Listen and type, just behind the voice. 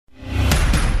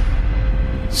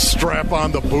strap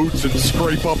on the boots and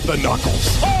scrape up the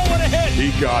knuckles. Oh, what a hit!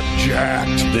 He got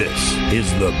jacked. This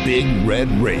is the Big Red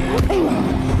Rage,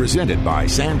 presented by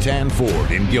Santan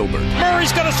Ford in Gilbert.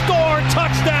 Murray's going to score!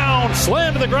 Touchdown!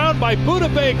 Slammed to the ground by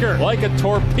Budda Baker. Like a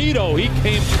torpedo, he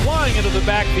came flying into the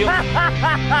backfield.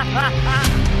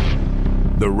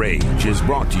 The Rage is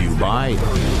brought to you by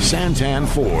Santan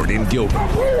Ford in Gilbert.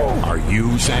 Are you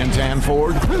Santan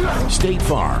Ford? State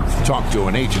Farm. Talk to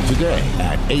an agent today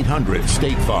at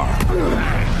 800-STATE-FARM.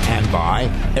 And by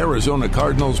Arizona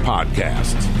Cardinals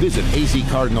Podcasts. Visit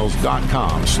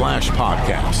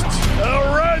azcardinals.com/podcasts.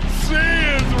 The Red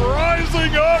Sea is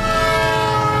rising up.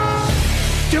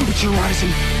 Temperature rising,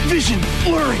 vision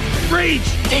blurring, rage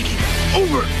taking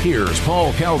over. Here's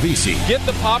Paul Calvisi. Get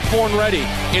the popcorn ready.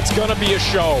 It's going to be a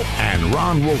show. And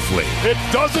Ron Wolfley. It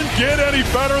doesn't get any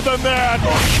better than that.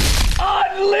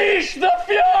 Unleash the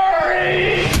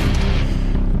fury!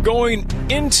 Going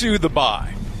into the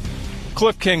bye,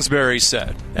 Cliff Kingsbury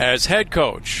said, as head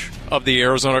coach of the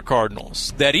Arizona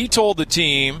Cardinals, that he told the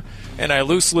team, and I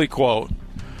loosely quote,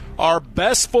 "Our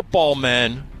best football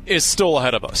men is still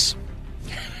ahead of us."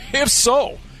 If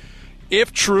so,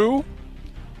 if true,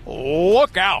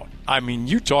 look out. I mean,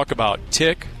 you talk about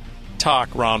tick-tock,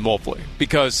 Ron Wolfley.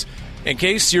 Because in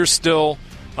case you're still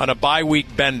on a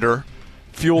bye-week bender,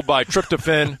 fueled by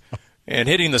tryptophan and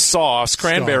hitting the sauce,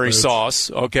 cranberry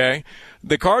sauce, okay,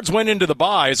 the Cards went into the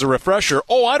bye as a refresher,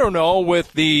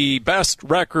 with the best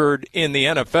record in the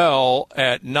NFL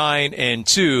at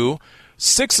 9-2.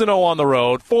 6-0 on the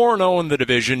road, 4-0 in the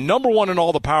division, number one in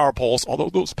all the power polls, although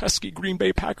those pesky Green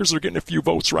Bay Packers are getting a few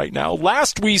votes right now.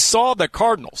 Last we saw the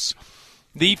Cardinals,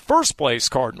 the first-place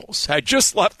Cardinals, had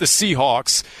just left the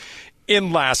Seahawks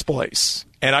in last place.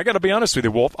 And I got to be honest with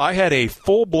you, Wolf, I had a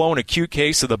full-blown acute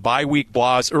case of the bye-week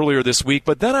blahs earlier this week,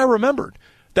 but then I remembered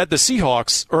that the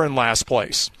Seahawks are in last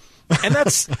place. And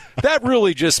that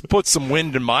really just puts some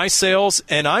wind in my sails,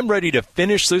 and I'm ready to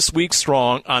finish this week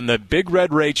strong on the Big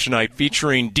Red Rage tonight,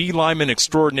 featuring D lineman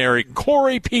extraordinary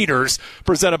Corey Peters,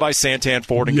 presented by Santan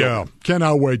Ford and Gilbert. Yeah,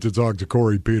 cannot wait to talk to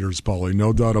Corey Peters, Paulie,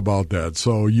 no doubt about that.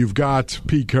 So you've got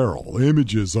Pete Carroll,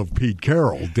 images of Pete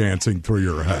Carroll dancing through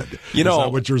your head. Is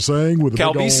that what you're saying? With a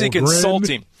Calvisi big old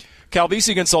Consulting.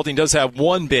 Calvisi Consulting does have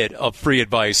one bit of free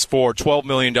advice for $12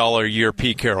 million a year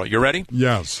Pete Carroll. You ready?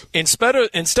 Yes. Instead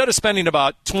of spending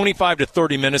about 25 to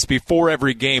 30 minutes before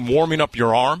every game warming up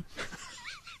your arm,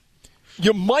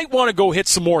 you might want to go hit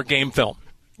some more game film.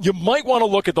 You might want to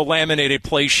look at the laminated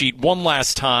play sheet one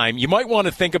last time. You might want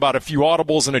to think about a few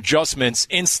audibles and adjustments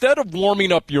instead of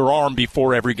warming up your arm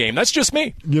before every game. That's just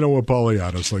me. You know what, Paulie,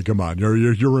 honestly, come on.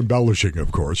 You're embellishing,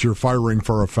 of course. You're firing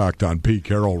for effect on Pete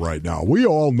Carroll right now. We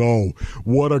all know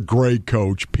what a great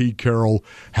coach Pete Carroll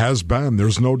has been.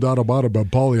 There's no doubt about it. But,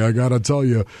 Paulie, I got to tell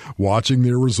you, watching the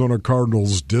Arizona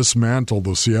Cardinals dismantle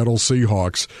the Seattle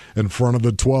Seahawks in front of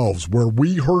the 12s, where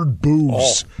we heard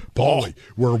boos, Paulie,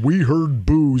 where we heard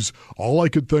boos, all I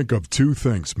could think of two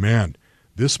things. Man,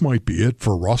 this might be it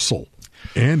for Russell,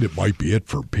 and it might be it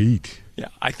for Pete. Yeah,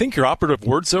 I think your operative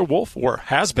words there, Wolf, were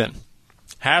has been.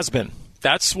 Has been.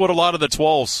 That's what a lot of the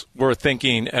 12s were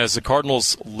thinking as the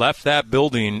Cardinals left that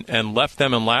building and left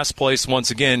them in last place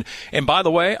once again. And by the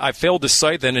way, I failed to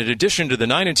cite that in addition to the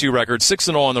 9-2 record,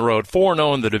 6-0 on the road,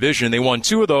 4-0 in the division, they won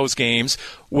two of those games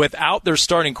without their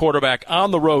starting quarterback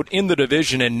on the road in the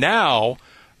division. And now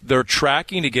they're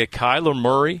tracking to get Kyler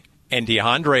Murray and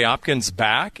DeAndre Hopkins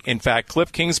back. In fact,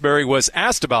 Cliff Kingsbury was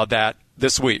asked about that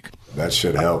this week. That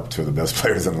should help two of the best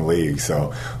players in the league, so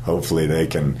hopefully they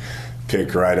can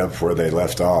pick right up where they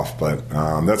left off. But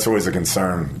that's always a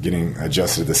concern, getting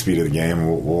adjusted to the speed of the game.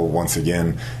 We'll once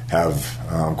again have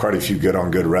quite a few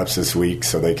good-on-good reps this week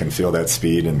so they can feel that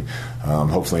speed and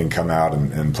hopefully can come out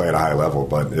and play at a high level.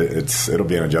 But it'll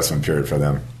be an adjustment period for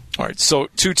them. All right, so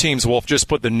two teams, Wolf, just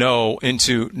put the no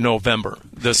into November.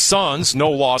 The Suns, no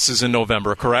losses in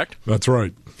November, correct? That's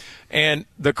right. And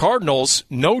the Cardinals,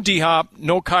 no D-Hop,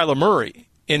 no Kyler Murray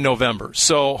in November.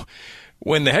 So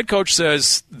when the head coach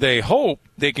says they hope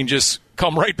they can just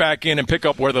come right back in and pick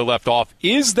up where they left off,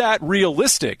 is that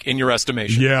realistic in your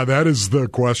estimation? Yeah, that is the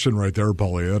question right there,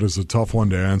 Paulie. That is a tough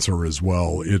one to answer as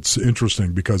well. It's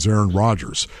interesting because Aaron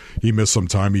Rodgers, he missed some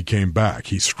time, he came back.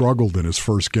 He struggled in his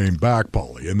first game back,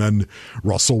 Paulie. And then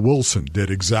Russell Wilson did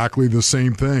exactly the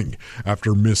same thing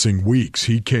after missing weeks.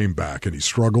 He came back and he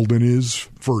struggled in his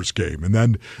first game. And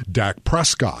then Dak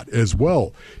Prescott as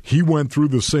well. He went through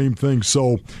the same thing.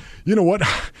 So, you know what?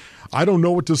 I don't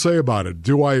know what to say about it.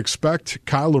 Do I expect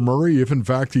Kyler Murray, if in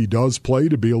fact he does play,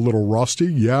 to be a little rusty?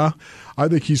 Yeah. I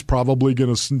think he's probably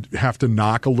going to have to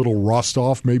knock a little rust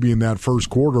off maybe in that first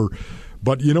quarter.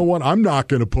 But you know what? I'm not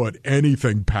going to put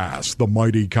anything past the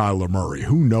mighty Kyler Murray.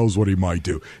 Who knows what he might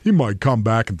do? He might come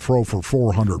back and throw for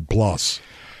 400 plus.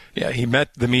 Yeah, he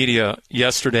met the media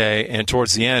yesterday, and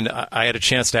towards the end, I had a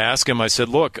chance to ask him. I said,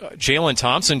 look, Jalen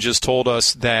Thompson just told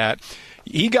us that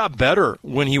he got better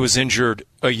when he was injured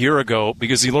a year ago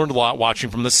because he learned a lot watching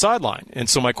from the sideline. And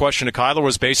so my question to Kyler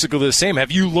was basically the same.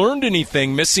 Have you learned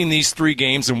anything missing these 3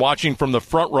 games and watching from the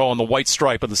front row on the white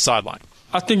stripe of the sideline?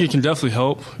 I think it can definitely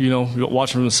help,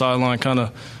 watching from the sideline, kind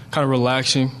of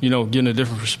relaxing, getting a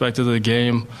different perspective of the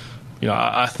game.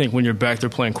 I think when you're back there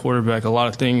playing quarterback, a lot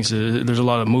of things, there's a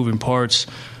lot of moving parts.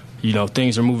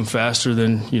 Things are moving faster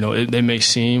than, they may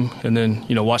seem. And then,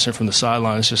 watching it from the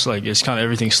sideline, it's just like it's kind of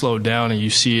everything slowed down and you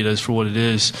see it as for what it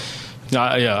is.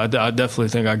 I definitely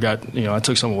think I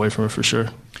took something away from it for sure.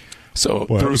 So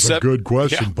that was a good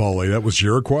question, yeah. Paulie. That was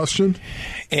your question?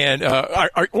 And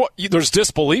there's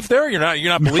disbelief there? You're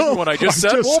not believing what I just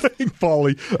said, Wolf? Saying,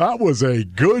 Paulie, that was a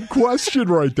good question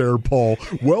right there, Paul.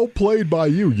 Well played by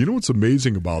you. You know what's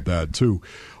amazing about that, too?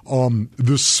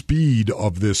 The speed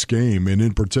of this game, and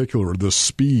in particular, the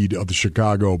speed of the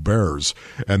Chicago Bears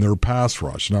and their pass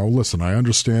rush. Now, listen, I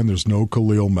understand there's no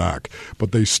Khalil Mack,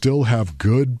 but they still have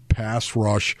good pass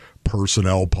rush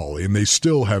personnel, Paulie, and they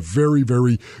still have very,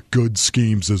 very good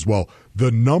schemes as well. The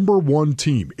number 1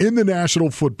 team in the National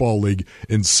Football League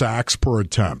in sacks per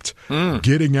attempt,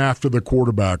 getting after the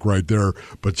quarterback right there.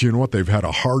 But you know what? They've had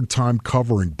a hard time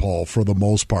covering, Paul, for the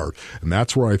most part. And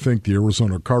that's where I think the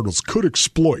Arizona Cardinals could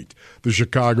exploit the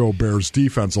Chicago Bears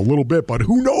defense a little bit. But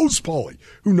who knows, Paulie?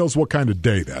 Who knows what kind of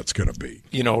day that's going to be?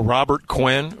 Robert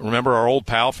Quinn, remember our old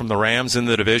pal from the Rams in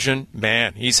the division?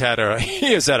 Man, he has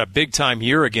had a big-time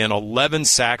year again, 11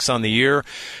 sacks on the year.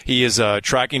 He is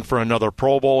tracking for another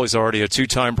Pro Bowl. He's already a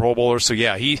 2-time Pro Bowler. So,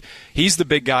 yeah, he's the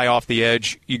big guy off the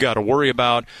edge you got to worry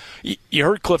about. You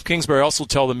heard Cliff Kingsbury also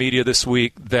tell the media this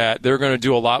week that they're going to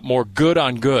do a lot more good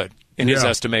on good, in his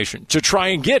estimation, to try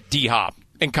and get D-Hop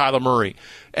and Kyler Murray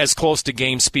as close to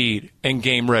game speed and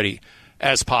game ready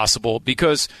as possible.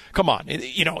 Because, come on,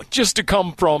 just to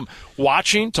come from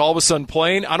watching to all of a sudden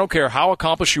playing, I don't care how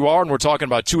accomplished you are, and we're talking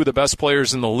about 2 of the best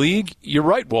players in the league, you're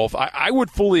right, Wolf. I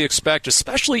would fully expect,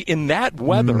 especially in that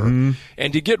weather,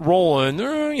 and to get rolling,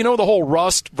 the whole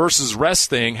rust versus rest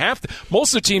thing,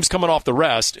 most of the teams coming off the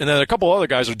rest, and then a couple other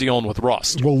guys are dealing with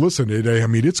rust. Well, listen,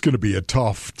 it's going to be a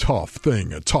tough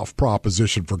thing, a tough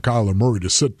proposition for Kyler Murray to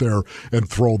sit there and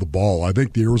throw the ball. I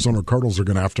think the Arizona Cardinals are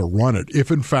going to have to run it. If,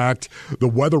 in fact, the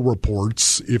weather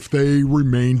reports, if they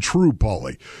remain true,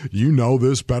 Paulie, you know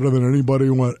this better than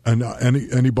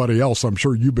anybody else. I'm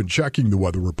sure you've been checking the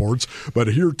weather reports, but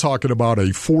here talking about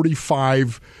a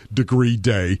 45-degree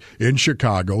day in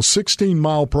Chicago,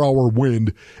 16-mile-per-hour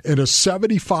wind, and a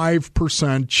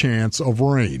 75% chance of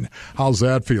rain. How's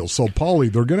that feel? So,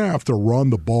 Paulie, they're going to have to run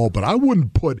the ball, but I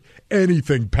wouldn't put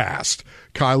anything past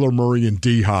Kyler Murray and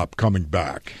D-Hop coming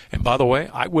back. And by the way,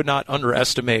 I would not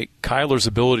underestimate Kyler's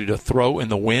ability to throw in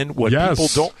the wind. What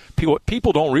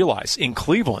people don't realize in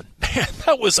Cleveland, man,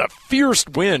 that was a fierce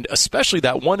wind, especially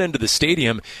that one end of the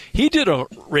stadium. He did a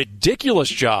ridiculous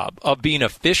job of being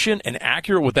efficient and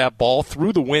accurate with that ball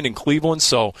through the wind in Cleveland.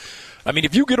 So,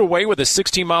 if you get away with a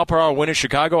 16-mile-per-hour wind in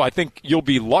Chicago, I think you'll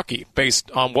be lucky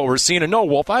based on what we're seeing. And no,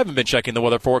 Wolf, I haven't been checking the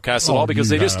weather forecast at all because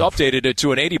they just updated it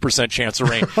to an 80% chance of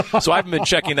rain. So I haven't been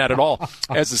checking that at all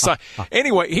as a sign.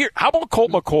 Anyway, here, how about Colt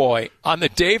McCoy on the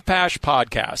Dave Pasch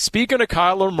podcast? Speaking of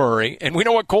Kyler Murray, and we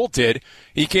know what Colt did.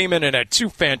 He came in and had 2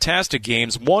 fantastic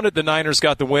games. One at the Niners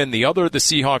got the win. The other at the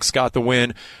Seahawks got the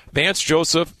win. Vance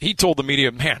Joseph, he told the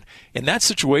media, man, in that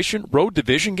situation, road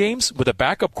division games with a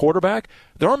backup quarterback,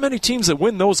 there aren't many teams that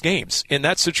win those games. In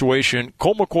that situation,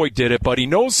 Colt McCoy did it, but he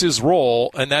knows his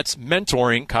role, and that's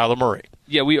mentoring Kyler Murray.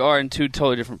 Yeah, we are in 2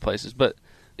 totally different places, but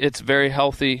it's very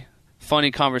healthy.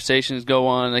 Funny conversations go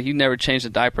on. Like, he never changed a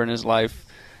diaper in his life.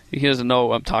 He doesn't know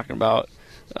what I'm talking about.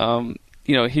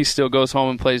 He still goes home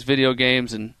and plays video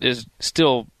games and is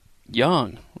still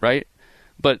young, right?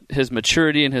 But his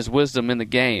maturity and his wisdom in the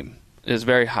game is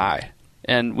very high.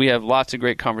 And we have lots of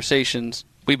great conversations.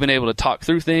 We've been able to talk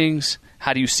through things.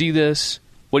 How do you see this?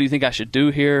 What do you think I should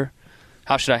do here?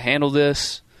 How should I handle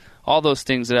this? All those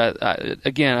things that,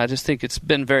 I just think it's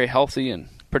been very healthy and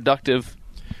productive.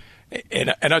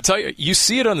 And I'll tell you, you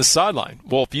see it on the sideline.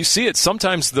 Well, if you see it,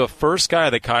 sometimes the first guy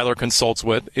that Kyler consults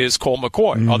with is Colt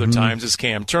McCoy. Other times it's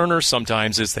Cam Turner.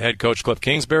 Sometimes it's the head coach, Cliff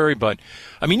Kingsbury. But,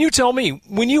 you tell me,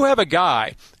 when you have a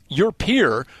guy, your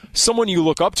peer, someone you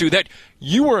look up to, that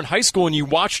you were in high school and you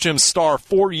watched him star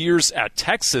 4 years at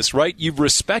Texas, right? You've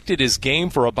respected his game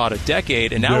for about a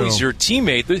decade, and now he's your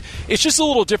teammate. It's just a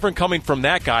little different coming from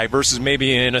that guy versus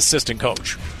maybe an assistant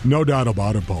coach. No doubt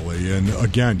about it, Bully. And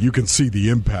again, you can see the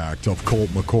impact of Colt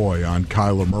McCoy on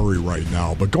Kyler Murray right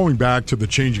now. But going back to the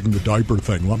changing the diaper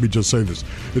thing, let me just say this.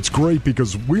 It's great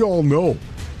because we all know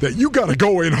that you got to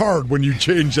go in hard when you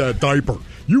change that diaper.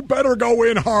 You better go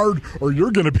in hard or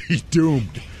you're going to be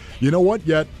doomed. You know what?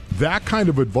 Yet that kind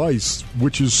of advice,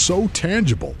 which is so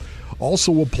tangible,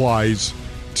 also applies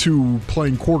to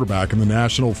playing quarterback in the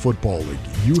National Football League.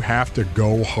 You have to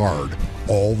go hard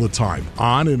all the time,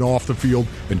 on and off the field,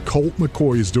 and Colt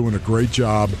McCoy is doing a great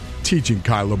job teaching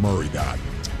Kyler Murray that.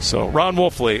 So Ron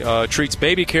Wolfley treats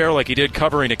baby care like he did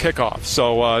covering a kickoff.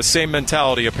 So same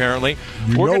mentality, apparently.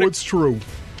 It's true.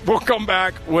 We'll come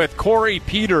back with Corey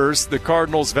Peters, the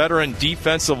Cardinals' veteran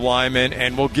defensive lineman,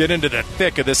 and we'll get into the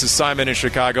thick of this assignment in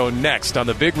Chicago next on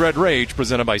the Big Red Rage,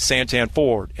 presented by Santan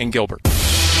Ford in Gilbert.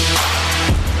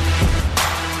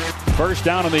 First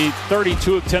down on the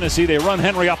 32 of Tennessee. They run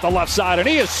Henry off the left side, and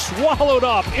he is swallowed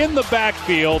up in the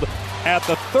backfield at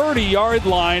the 30-yard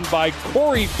line by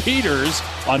Corey Peters.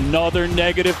 Another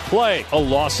negative play, a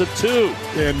loss of 2.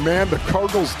 And, man, the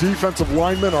Cardinals' defensive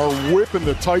linemen are whipping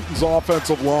the Titans'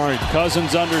 offensive line.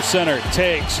 Cousins under center,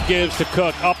 takes, gives to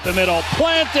Cook, up the middle,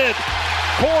 planted.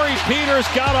 Corey Peters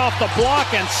got off the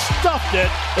block and stuffed it.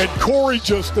 And Corey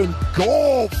just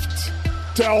engulfed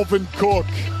Dalvin Cook.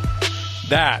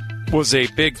 That was a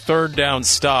big third down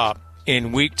stop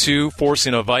in Week 2,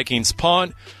 forcing a Vikings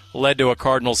punt. Led to a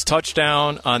Cardinals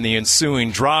touchdown on the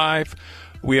ensuing drive.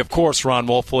 We, of course, Ron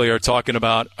Wolfley, are talking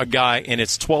about a guy in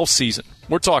its 12th season.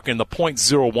 We're talking the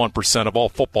 0.01% of all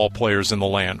football players in the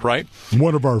land, right?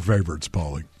 One of our favorites,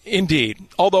 Paulie. Indeed.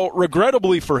 Although,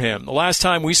 regrettably for him, the last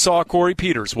time we saw Corey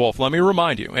Peters, Wolf, let me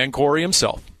remind you, and Corey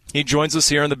himself, he joins us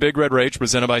here in the Big Red Rage,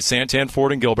 presented by Santan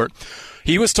Ford and Gilbert.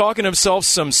 He was talking himself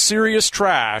some serious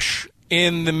trash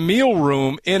in the meal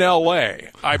room in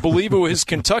L.A. I believe it was his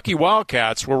Kentucky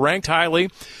Wildcats were ranked highly,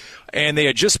 and they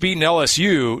had just beaten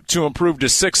LSU to improve to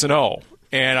 6-0.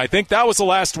 And I think that was the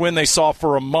last win they saw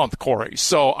for a month, Corey.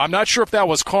 So I'm not sure if that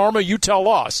was karma. You tell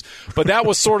us. But that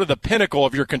was sort of the pinnacle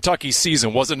of your Kentucky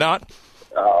season, was it not?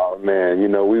 Oh, man,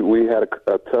 we had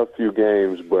a tough few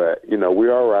games, but,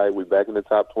 we're all right. We're back in the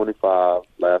top 25,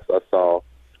 last I saw,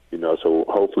 so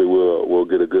hopefully we'll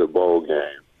get a good bowl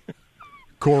game.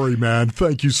 Corey, man,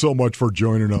 thank you so much for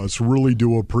joining us. Really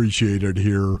do appreciate it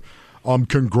here.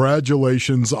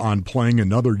 Congratulations on playing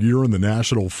another year in the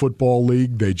National Football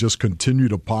League. They just continue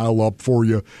to pile up for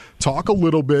you. Talk a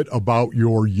little bit about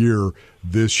your year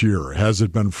this year. Has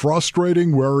it been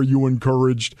frustrating? Where are you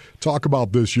encouraged? Talk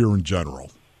about this year in general.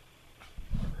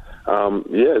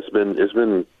 It's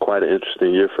been quite an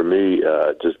interesting year for me,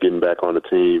 just getting back on the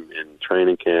team in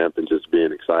training camp and just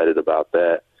being excited about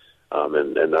that.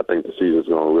 And I think the season's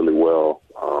going really well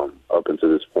up until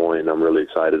this point. I'm really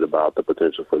excited about the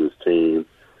potential for this team.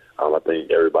 I think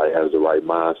everybody has the right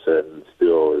mindset and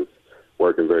still is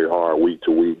working very hard week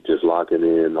to week, just locking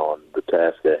in on the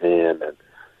task at hand. And,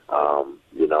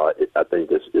 I think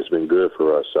it's been good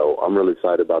for us. So I'm really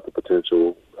excited about the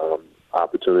potential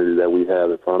opportunity that we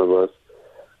have in front of us.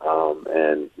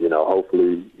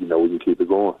 Hopefully, we can keep it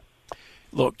going.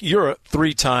 Look, you're a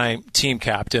 3-time team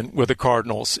captain with the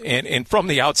Cardinals, and from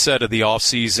the outset of the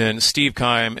offseason, Steve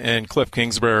Keim and Cliff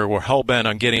Kingsbury were hell-bent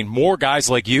on getting more guys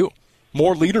like you,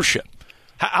 more leadership.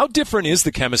 How different is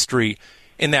the chemistry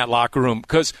in that locker room?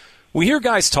 Because we hear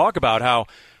guys talk about how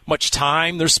much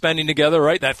time they're spending together,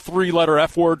 right? That 3-letter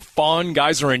F word, fun.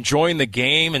 Guys are enjoying the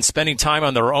game and spending time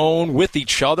on their own with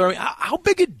each other. How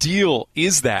big a deal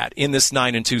is that in this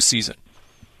 9-2 season?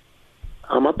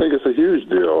 I think it's a huge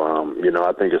deal.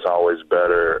 I think it's always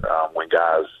better when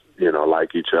guys,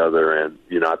 like each other. And,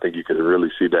 I think you can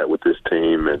really see that with this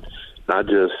team, and not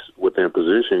just within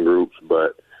position groups,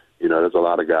 but, there's a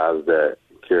lot of guys that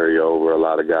carry over, a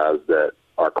lot of guys that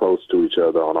are close to each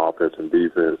other on offense and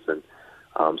defense. And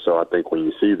so I think when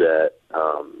you see that,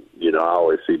 I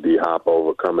always see D-Hop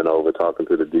coming over, talking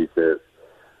to the defense,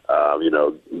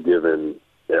 giving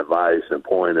advice and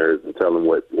pointers and telling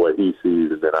what he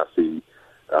sees, and then I see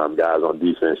guys on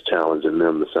defense challenging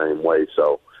them the same way.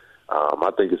 So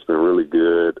I think it's been really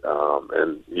good.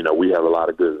 And we have a lot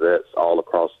of good vets all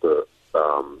across the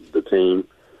team.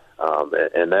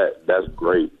 And that's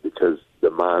great because the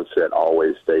mindset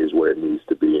always stays where it needs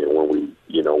to be. And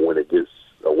when it gets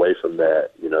away from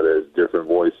that, there's different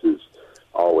voices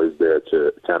always there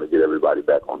to kind of get everybody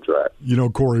back on track.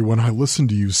 Corey, when I listen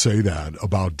to you say that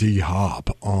about D-Hop,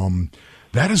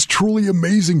 that is truly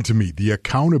amazing to me, the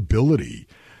accountability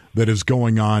that is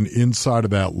going on inside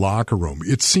of that locker room.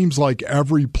 It seems like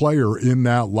every player in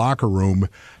that locker room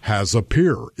has a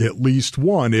peer, at least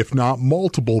one, if not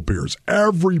multiple peers.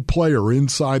 Every player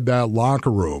inside that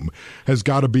locker room has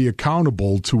got to be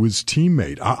accountable to his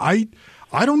teammate.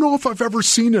 I don't know if I've ever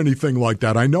seen anything like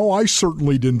that. I know I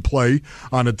certainly didn't play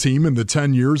on a team in the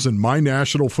 10 years in my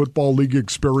National Football League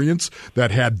experience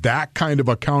that had that kind of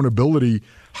accountability.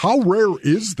 How rare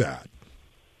is that?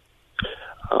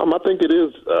 I think it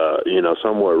is,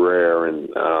 somewhat rare, and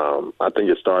I think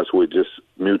it starts with just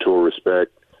mutual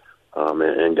respect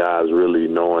and guys really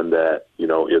knowing that,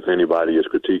 if anybody is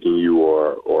critiquing you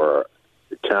or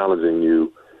challenging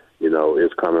you,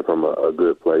 it's coming from a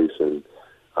good place and,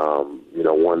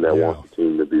 one that wants the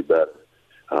team to be better.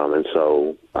 And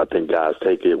so I think guys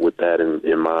take it with that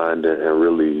in mind and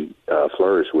really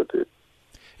flourish with it.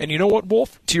 And you know what,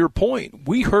 Wolf? To your point,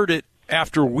 we heard it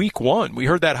after week one. We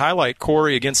heard that highlight,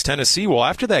 Corey, against Tennessee. Well,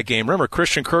 after that game, remember,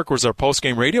 Christian Kirk was our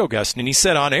post-game radio guest, and he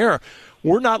said on air,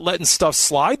 we're not letting stuff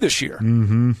slide this year.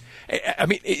 Mm-hmm. I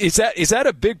mean, is that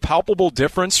a big palpable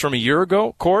difference from a year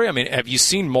ago, Corey? I mean, have you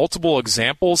seen multiple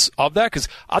examples of that? Because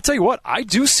I'll tell you what, I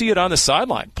do see it on the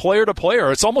sideline, player to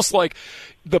player. It's almost like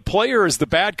the player is the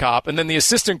bad cop, and then the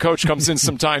assistant coach comes in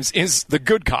sometimes is the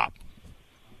good cop.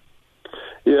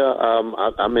 Yeah,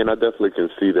 I definitely can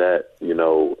see that,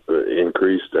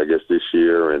 increased, I guess, this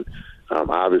year. And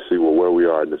obviously with where we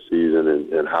are in the season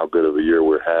and how good of a year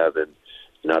we're having,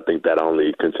 I think that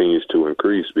only continues to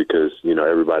increase because,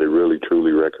 everybody really,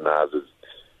 truly recognizes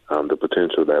the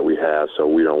potential that we have. So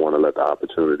we don't want to let the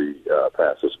opportunity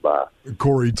pass us by.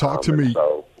 Corey, talk to me.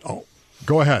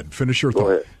 Go ahead. Finish your thought. Go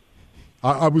ahead.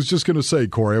 I was just going to say,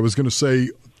 Corey,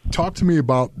 talk to me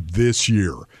about this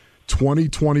year.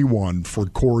 2021 for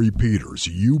Corey Peters.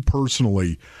 You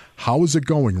how is it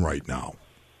going right now?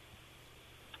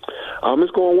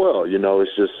 It's going well.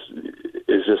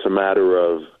 It's just a matter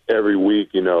of every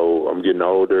week. I'm getting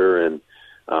older and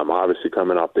obviously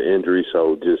coming off the injury,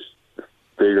 so just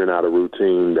figuring out a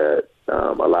routine that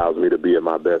allows me to be at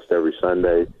my best every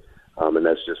Sunday, and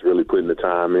that's just really putting the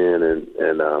time in. And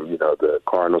the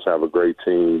Cardinals have a great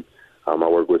team. I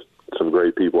work with some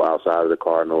great people outside of the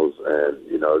Cardinals, and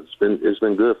it's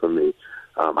been good for me.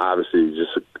 Obviously,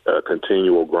 just a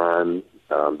continual grind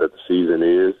that the season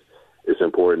is. It's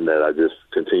important that I just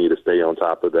continue to stay on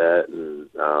top of that, and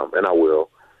I will.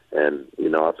 And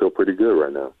I feel pretty good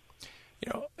right now.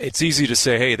 It's easy to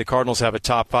say, hey, the Cardinals have a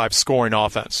top 5 scoring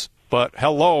offense, but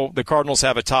hello, the Cardinals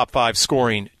have a top 5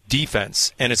 scoring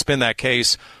defense, and it's been that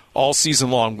case all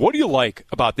season long. What do you like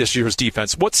about this year's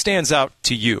defense? What stands out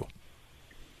to you?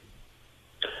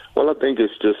 Well, I think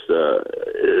it's just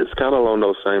it's kind of along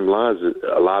those same lines.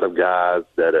 A lot of guys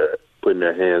that are putting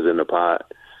their hands in the pot.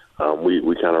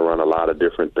 We kind of run a lot of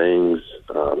different things.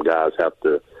 Guys have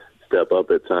to step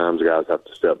up at times. Guys have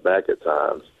to step back at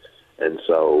times. And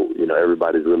so,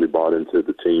 everybody's really bought into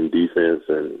the team defense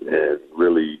and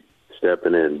really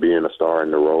stepping in, being a star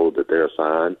in the role that they're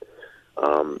assigned.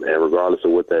 And regardless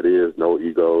of what that is, no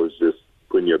egos, just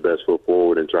putting your best foot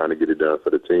forward and trying to get it done for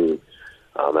the team.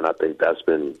 And I think that's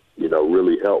been,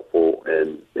 really helpful,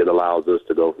 and it allows us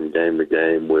to go from game to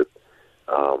game with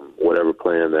whatever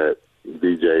plan that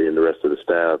DJ and the rest of the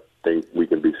staff think we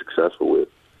can be successful with.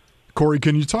 Corey,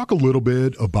 can you talk a little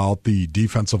bit about the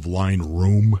defensive line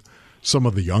room, some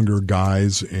of the younger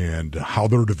guys, and how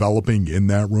they're developing in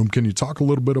that room? Can you talk a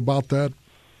little bit about that?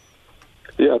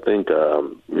 Yeah, I think,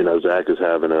 Zach is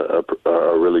having a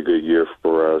really good year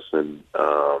for us and,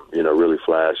 really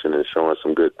flashing and showing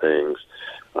some good things.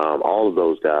 All of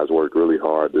those guys worked really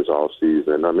hard this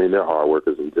offseason. I mean, they're hard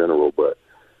workers in general, but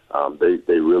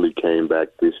they really came back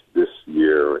this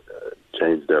year,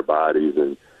 changed their bodies,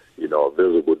 and, a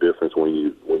visible difference when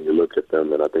you look at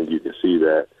them. And I think you can see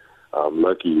that.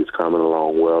 Lucky is coming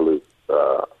along well.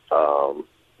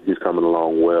 He's coming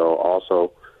along well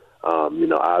also.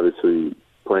 Obviously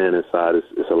playing inside,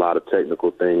 it's a lot of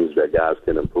technical things that guys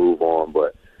can improve on,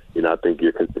 but I think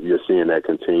you're seeing that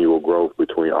continual growth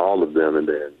between all of them, and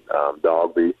then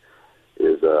Dogby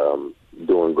is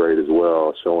doing great as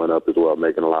well, showing up as well,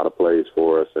 making a lot of plays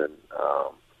for us, and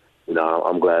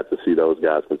I'm glad to see those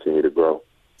guys continue to grow.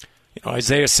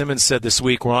 Isaiah Simmons said this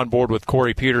week, we're on board with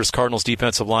Corey Peters, Cardinals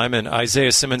defensive lineman.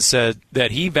 Isaiah Simmons said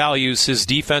that he values his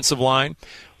defensive line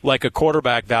like a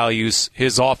quarterback values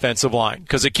his offensive line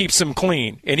because it keeps him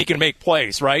clean and he can make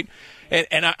plays, right?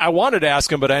 And I wanted to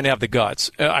ask him, but I didn't have the guts.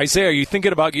 Isaiah, are you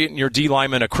thinking about getting your D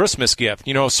lineman a Christmas gift?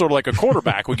 Sort of like a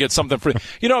quarterback would get something for,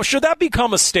 should that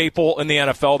become a staple in the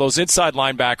NFL, those inside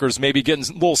linebackers maybe getting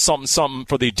a little something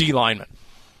for the D lineman?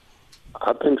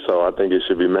 I think so. I think it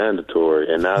should be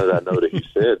mandatory. And now that I know that he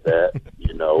said that,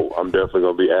 I'm definitely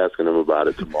going to be asking him about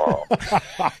it tomorrow.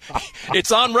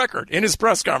 It's on record in his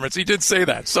press conference. He did say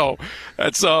that. So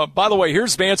that's, by the way,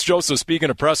 here's Vance Joseph speaking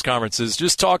of press conferences,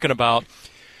 just talking about,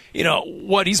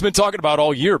 what he's been talking about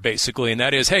all year, basically, and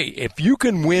that is, hey, if you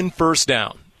can win first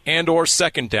down and or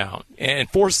second down and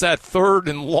force that third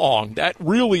and long, that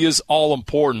really is all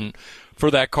important for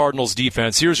that Cardinals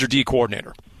defense. Here's your D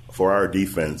coordinator. For our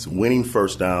defense, winning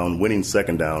first down, winning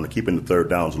second down, and keeping the third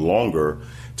downs longer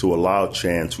to allow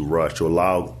Chan to rush, to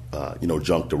allow,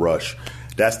 Junk to rush,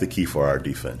 that's the key for our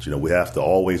defense. We have to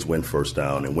always win first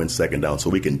down and win second down so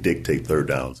we can dictate third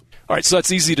downs. All right, so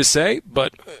that's easy to say,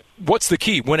 but what's the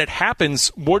key? When it happens,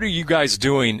 what are you guys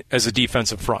doing as a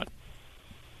defensive front?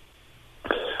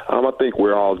 I think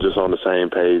we're all just on the same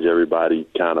page, everybody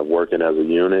kind of working as a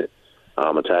unit,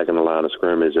 attacking the line of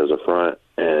scrimmage as a front,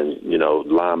 and,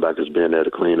 linebackers being there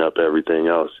to clean up everything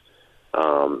else.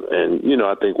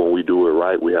 I think when we do it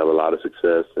right, we have a lot of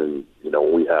success. And,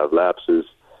 when we have lapses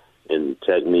in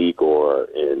technique or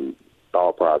in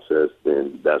thought process,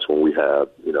 then that's when we have,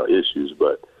 issues.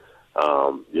 But,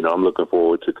 I'm looking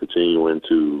forward to continuing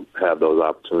to have those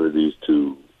opportunities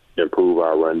to improve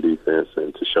our run defense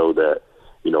and to show that,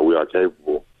 we are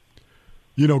capable.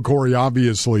 Corey,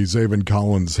 obviously Zaven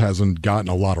Collins hasn't gotten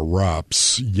a lot of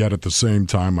reps, yet at the same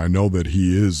time I know that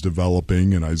he is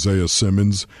developing, and Isaiah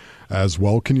Simmons as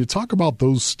well. Can you talk about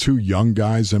those two young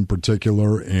guys in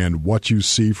particular and what you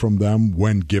see from them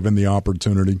when given the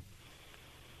opportunity?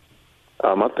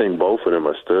 I think both of them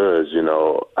are studs.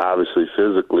 Obviously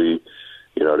physically,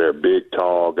 they're big,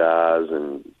 tall guys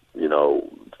and,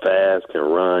 fast, can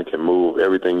run, can move,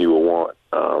 everything you would want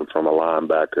from a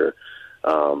linebacker.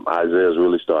 Isaiah's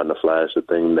really starting to flash. The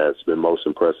thing that's been most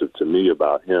impressive to me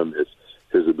about him is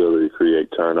his ability to create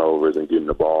turnovers and getting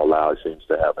the ball out. He seems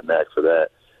to have a knack for that.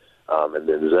 And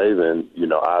then Zaven,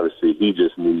 obviously he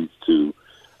just needs to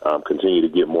continue to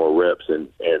get more reps. And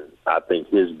I think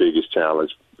his biggest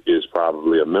challenge is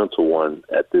probably a mental one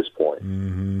at this point.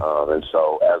 Mm-hmm. And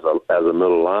so as a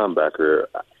middle linebacker,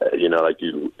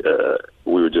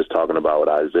 we were just talking about with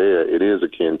Isaiah, it is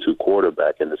akin to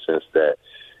quarterback in the sense that,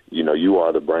 you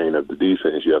are the brain of the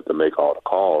defense. You have to make all the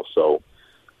calls. So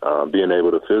being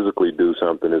able to physically do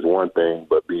something is one thing,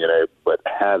 but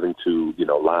having to,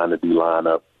 line the D-line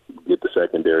up, get the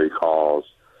secondary calls,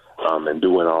 and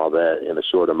doing all that in a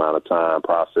short amount of time,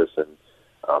 processing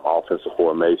offensive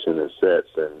formation and sets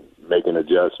and making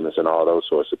adjustments and all those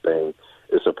sorts of things,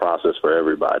 it's a process for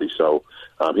everybody. So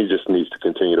he just needs to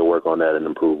continue to work on that and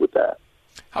improve with that.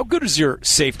 How good is your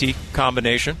safety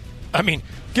combination? I mean,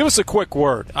 give us a quick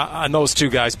word on those two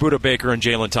guys, Budda Baker and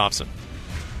Jalen Thompson.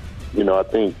 I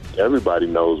think everybody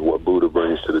knows what Budda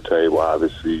brings to the table,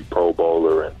 obviously Pro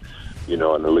Bowler and,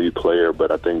 an elite player.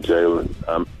 But I think Jalen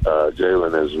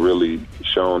has really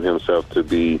shown himself to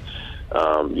be,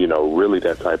 really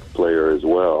that type of player as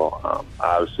well.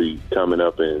 Obviously coming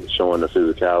up and showing the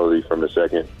physicality from the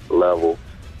second level,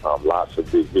 lots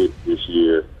of big hits this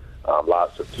year,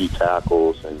 lots of key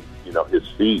tackles, and, his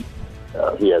feet.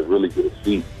 He has really good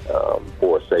feet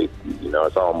for a safety.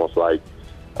 It's almost like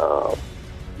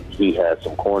he had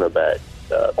some cornerback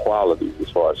qualities as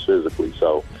far as physically.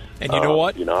 So, and you know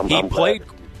what?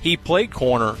 He played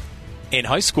corner in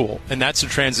high school, and that's the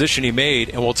transition he made.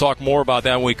 And we'll talk more about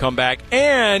that when we come back.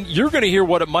 And you're going to hear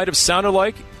what it might have sounded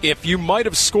like if you might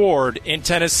have scored in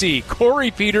Tennessee.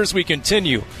 Corey Peters, we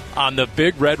continue on the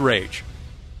Big Red Rage.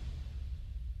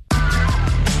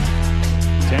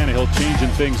 Tannehill changing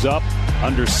things up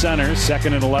under center,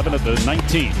 2nd and 11 at the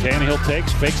 19. Tannehill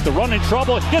fakes the run in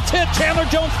trouble, gets hit. Chandler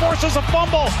Jones forces a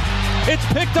fumble. It's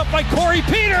picked up by Corey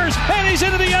Peters, and he's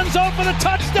into the end zone for the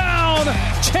touchdown.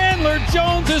 Chandler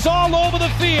Jones is all over the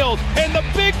field, and the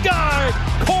big guy,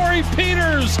 Corey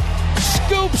Peters,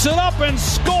 scoops it up and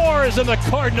scores, and the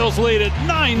Cardinals lead it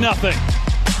 9-0.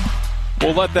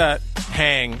 We'll let that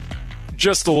hang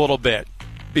just a little bit,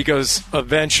 because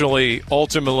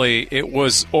ultimately, it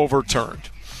was overturned.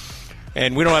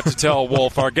 And we don't have to tell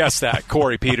Wolf, our guest, that.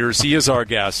 Corey Peters, he is our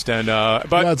guest. And but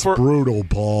that's brutal,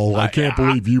 Paul. I can't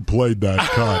believe you played that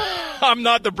cut. I'm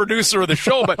not the producer of the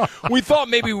show, but we thought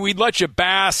maybe we'd let you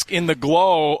bask in the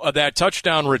glow of that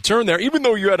touchdown return there. Even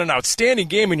though you had an outstanding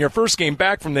game in your first game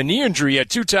back from the knee injury, you had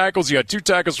 2 tackles, you had 2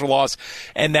 tackles for loss,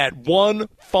 and that one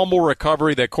fumble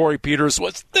recovery that Corey Peters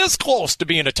was this close to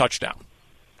being a touchdown.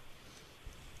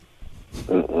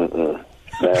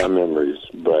 Bad memories,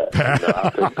 but I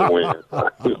think the win.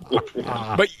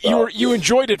 But you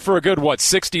enjoyed it for a good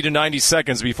 60 to 90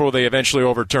 seconds before they eventually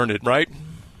overturned it, right?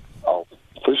 Oh,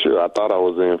 for sure. sure. I thought I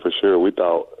was in for sure. We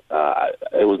thought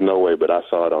it was no way, but I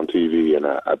saw it on TV, and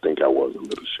I think I was a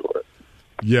little short.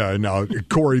 Yeah, now,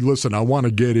 Corey, listen, I want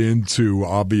to get into,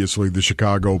 obviously, the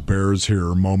Chicago Bears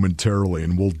here momentarily,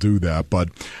 and we'll do that. But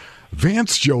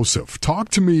Vance Joseph, talk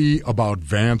to me about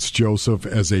Vance Joseph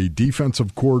as a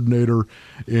defensive coordinator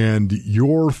and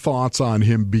your thoughts on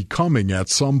him becoming, at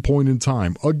some point in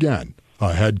time, again,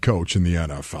 a head coach in the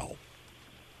NFL.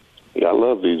 Yeah, I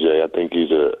love VJ. I think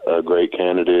he's a great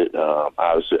candidate.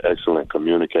 Obviously, an excellent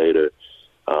communicator.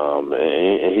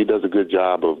 And he does a good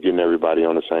job of getting everybody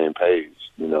on the same page,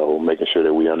 making sure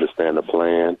that we understand the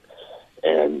plan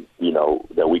and,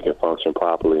 that we can function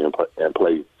properly and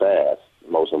play fast,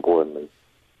 most importantly.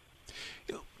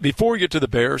 Before we get to the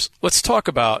Bears, let's talk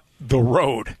about the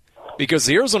road. Because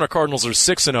the Arizona Cardinals are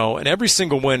 6-0, and every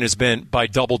single win has been by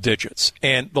double digits.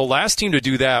 And the last team to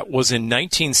do that was in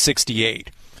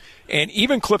 1968. And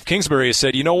even Cliff Kingsbury has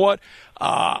said, you know what,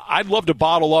 I'd love to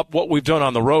bottle up what we've done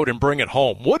on the road and bring it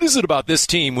home. What is it about this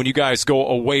team when you guys go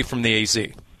away from the AZ?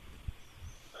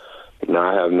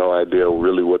 I have no idea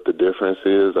really what the difference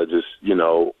is. I just,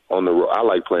 on the road, I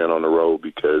like playing on the road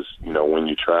because, when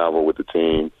you travel with the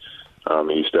team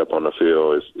and you step on the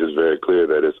field, it's very clear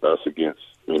that it's us against,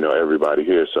 everybody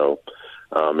here. So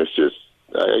it's just,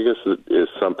 I guess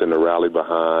it's something to rally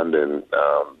behind, and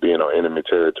being on enemy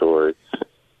territory,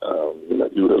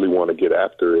 you really want to get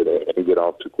after it and get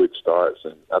off to quick starts.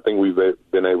 And I think we've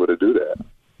been able to do that.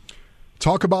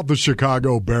 Talk about the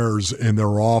Chicago Bears and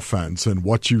their offense and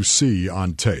what you see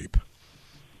on tape.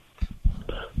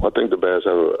 Well, I think the Bears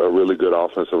have a really good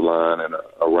offensive line and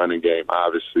a running game.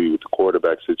 Obviously, with the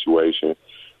quarterback situation,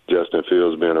 Justin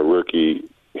Fields being a rookie,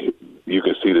 you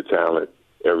can see the talent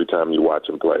every time you watch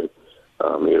him play.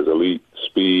 He has elite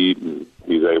speed, and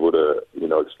he's able to,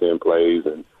 extend plays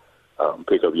and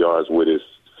pick up yards with his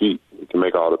feet. He can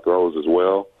make all the throws as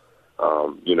well.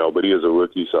 But he is a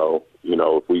rookie, so,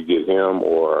 if we get him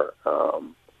or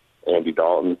Andy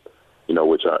Dalton,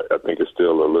 which I think is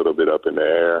still a little bit up in the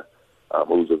air,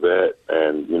 who's a vet,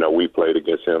 and, we played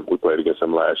against him. We played against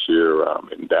him last year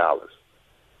in Dallas.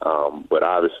 But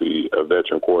obviously a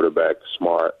veteran quarterback,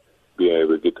 smart, being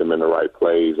able to get them in the right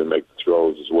plays and make the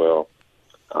throws as well.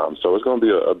 So it's going to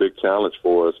be a big challenge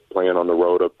for us playing on the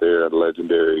road up there at a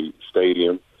legendary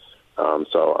stadium.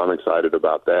 So I'm excited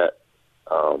about that.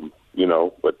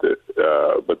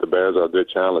 But the Bears are a good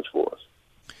challenge for us.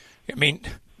 I mean,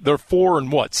 they're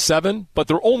 4-7, but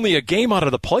they're only a game out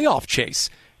of the playoff chase.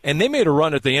 And they made a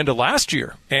run at the end of last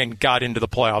year and got into the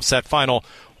playoffs, that final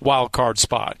wild card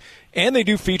spot. And they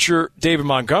do feature David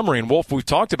Montgomery. And, Wolf, we've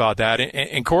talked about that.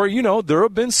 And Corey, there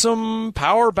have been some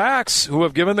power backs who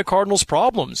have given the Cardinals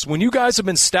problems. When you guys have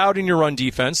been stout in your run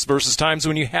defense versus times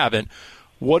when you haven't,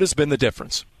 what has been the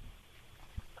difference?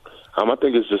 I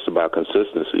think it's just about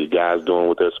consistency. Guys doing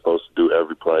what they're supposed to do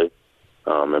every play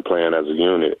and playing as a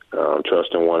unit,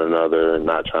 trusting one another and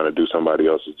not trying to do somebody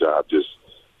else's job, just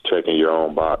checking your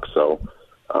own box. So,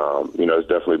 it's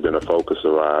definitely been a focus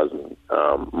of ours.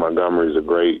 Montgomery's a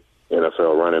great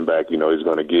NFL running back. He's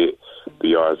going to get the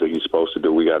yards that he's supposed to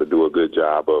do. We got to do a good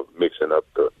job of mixing up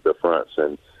the fronts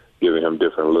and giving him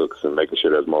different looks and making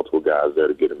sure there's multiple guys there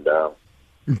to get him down.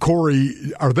 Corey,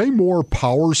 are they more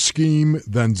power scheme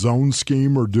than zone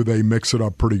scheme, or do they mix it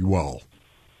up pretty well?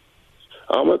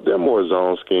 They're more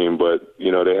zone scheme, but,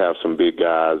 they have some big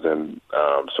guys and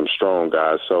some strong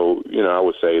guys. So, I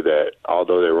would say that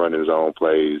although they're running zone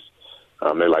plays,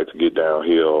 they like to get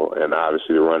downhill, and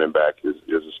obviously the running back is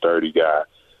a sturdy guy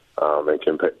and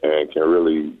can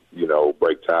really,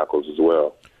 break tackles as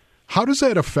well. How does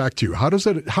that affect you? How does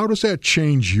that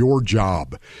change your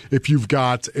job if you've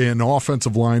got an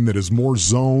offensive line that is more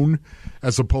zone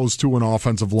as opposed to an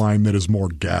offensive line that is more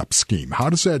gap scheme? How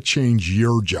does that change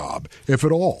your job, if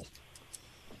at all?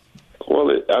 Well,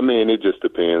 it just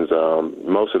depends.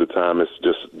 Most of the time it's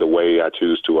just the way I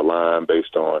choose to align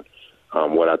based on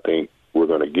what I think we're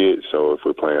going to get. So if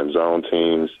we're playing zone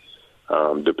teams,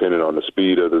 depending on the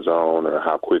speed of the zone or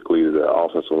how quickly the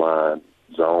offensive line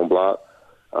zone block,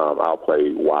 I'll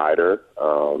play wider,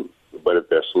 but if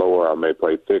they're slower, I may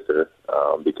play thicker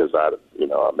because I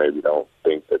maybe don't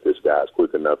think that this guy's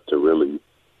quick enough to really,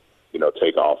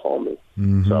 take off on me.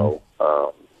 Mm-hmm. So,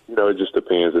 it just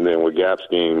depends. And then with gap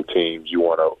scheme teams, you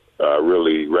want to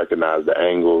really recognize the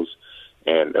angles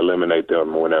and eliminate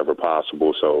them whenever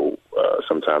possible. So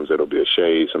sometimes it'll be a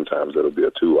shade, sometimes it'll be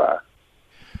a 2-eye.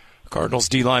 Cardinals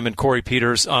D lineman Corey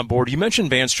Peters on board. You mentioned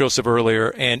Vance Joseph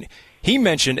earlier, and he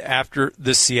mentioned after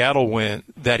the Seattle win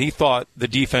that he thought the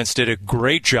defense did a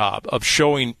great job of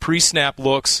showing pre-snap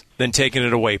looks, then taking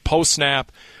it away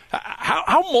post-snap,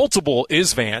 How multiple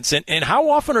is Vance, and how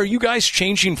often are you guys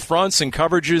changing fronts and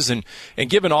coverages and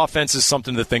giving offenses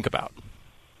something to think about?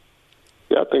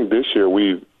 Yeah, I think this year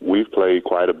we've played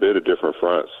quite a bit of different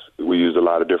fronts. We use a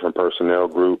lot of different personnel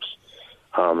groups,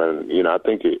 and I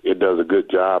think it does a good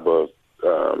job of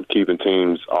keeping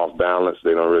teams off balance.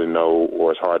 They don't really know,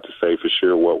 or it's hard to say for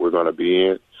sure what we're going to be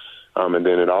in. And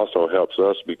then it also helps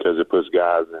us because it puts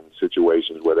guys in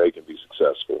situations where they can be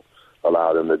successful,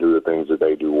 allow them to do the things that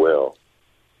they do well.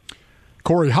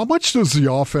 Corey, how much does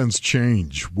the offense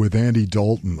change with Andy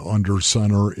Dalton under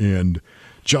center and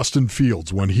Justin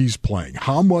Fields when he's playing?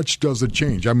 How much does it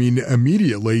change? I mean,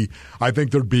 immediately, I think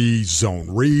there'd be zone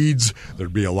reads,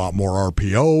 there'd be a lot more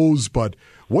RPOs, but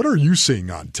what are you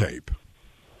seeing on tape?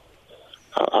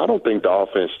 I don't think the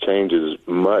offense changes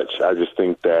much. I just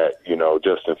think that,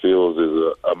 Justin Fields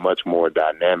is a much more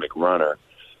dynamic runner.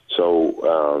 So,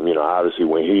 obviously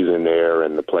when he's in there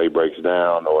and the play breaks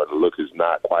down or the look is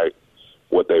not quite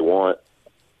what they want,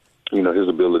 his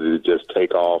ability to just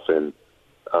take off and,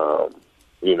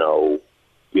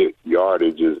 get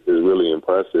yardage is really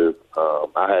impressive.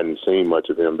 I hadn't seen much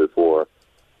of him before,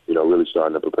 really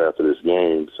starting to prepare for this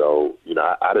game. So,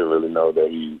 I didn't really know that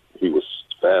he was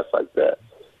fast like that.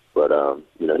 But,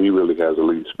 he really has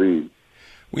elite speed.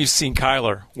 We've seen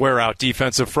Kyler wear out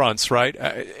defensive fronts, right?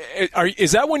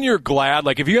 Is that when you're glad,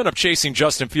 like if you end up chasing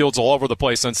Justin Fields all over the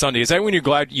place on Sunday, is that when you're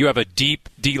glad you have a deep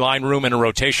D-line room and a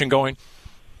rotation going?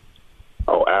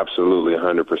 Oh, absolutely,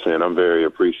 100%. I'm very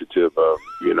appreciative of,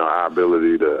 our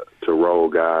ability to roll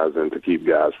guys and to keep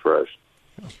guys fresh.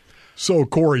 So,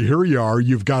 Corey, here you are.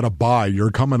 You've got a bye.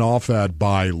 You're coming off that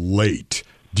bye late.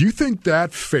 Do you think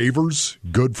that favors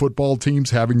good football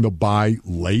teams having the bye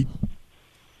late?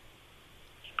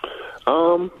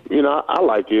 I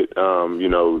like it.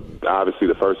 Obviously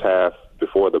the first half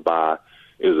before the bye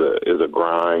is a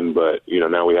grind, but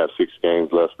now we have 6 games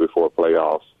left before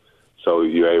playoffs, so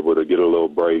you're able to get a little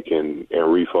break and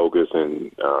refocus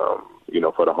and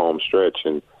for the home stretch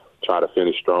and try to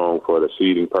finish strong for the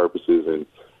seeding purposes and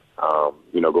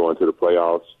go into the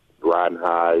playoffs riding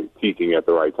high, peaking at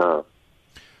the right time.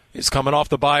 Is coming off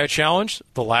the bye a challenge?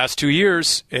 The last 2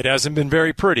 years, it hasn't been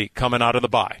very pretty coming out of the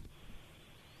bye.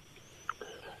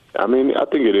 I mean, I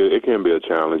think it can be a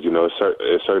challenge.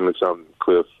 It's certainly something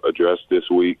Cliff addressed this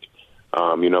week.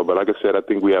 But like I said, I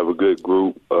think we have a good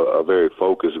group, a very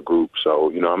focused group.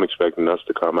 So, I'm expecting us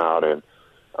to come out and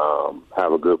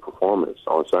have a good performance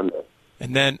on Sunday.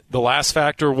 And then the last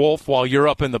factor, Wolf, while you're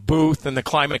up in the booth and the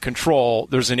climate control,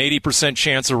 there's an 80%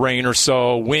 chance of rain or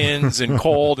so, winds and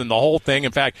cold and the whole thing.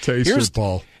 In fact, here's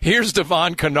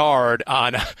Devon Kennard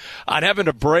on having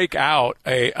to break out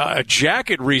a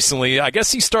jacket recently. I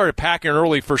guess he started packing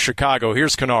early for Chicago.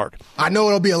 Here's Kennard. I know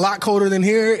it'll be a lot colder than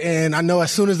here, and I know as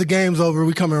soon as the game's over,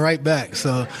 we're coming right back.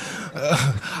 So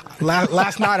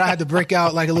last night I had to break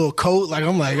out like a little coat. Like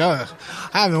I'm like, I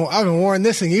haven't worn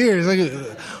this in years.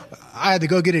 I had to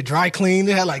go get it dry cleaned.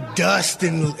 It had like dust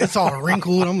and it's all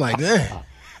wrinkled. I'm like,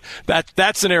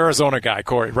 That's an Arizona guy,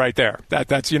 Corey, right there.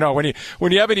 That's when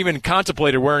you haven't even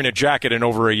contemplated wearing a jacket in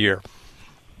over a year.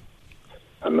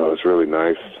 I know, it's really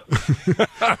nice.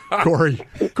 Corey,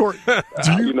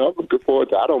 I'm looking forward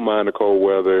to. I don't mind the cold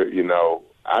weather.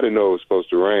 I didn't know it was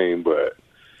supposed to rain, but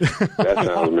that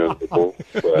sounds miserable.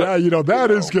 But, yeah,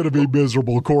 that is going to be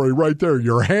miserable, Corey, right there.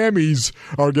 Your hammies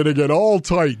are going to get all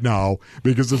tight now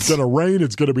because it's going to rain.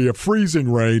 It's going to be a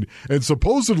freezing rain. And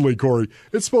supposedly, Corey,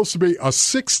 it's supposed to be a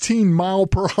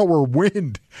 16-mile-per-hour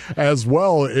wind as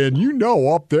well. And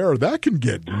up there, that can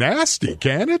get nasty,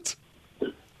 can it?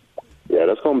 Yeah,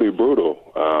 that's going to be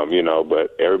brutal,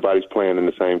 but everybody's playing in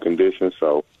the same conditions,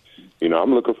 so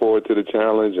I'm looking forward to the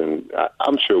challenge, and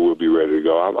I'm sure we'll be ready to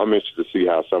go. I'm interested to see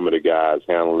how some of the guys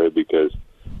handle it because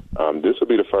this will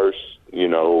be the first,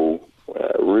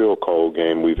 real cold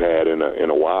game we've had in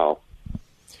a while.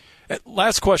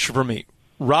 Last question for me.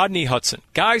 Rodney Hudson.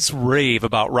 Guys rave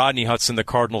about Rodney Hudson, the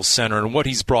Cardinals center, and what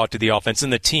he's brought to the offense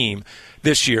and the team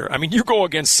this year. I mean, you go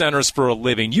against centers for a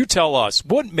living. You tell us,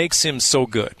 what makes him so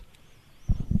good?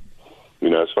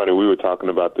 It's funny. We were talking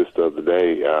about this the other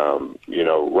day.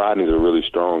 Rodney's a really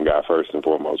strong guy, first and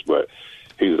foremost, but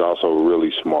he's also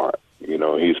really smart.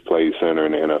 He's played center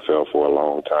in the NFL for a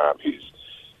long time. He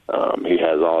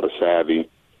has all the savvy,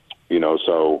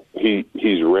 so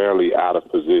he's rarely out of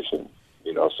position.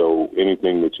 So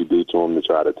anything that you do to him to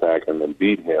try to attack him and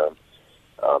beat him,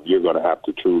 you're going to have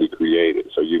to truly create it.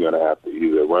 So you're going to have to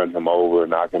either run him over,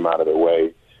 knock him out of the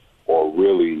way, or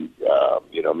really,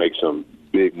 make some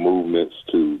big movements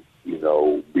to,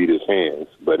 beat his hands.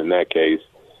 But in that case,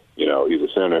 he's a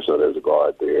center, so there's a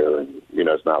guard there, and,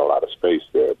 it's not a lot of space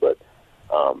there. But,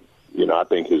 I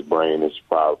think his brain is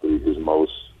probably his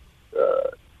most,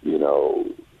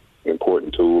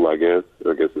 important tool, I guess.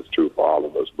 I guess it's true for all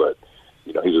of us. But,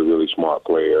 he's a really smart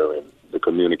player, and the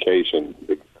communication,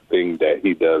 the thing that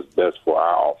he does best for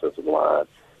our offensive line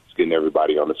is getting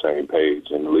everybody on the same page,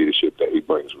 and the leadership that he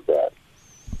brings with that.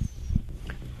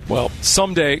 Well,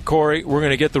 someday, Corey, we're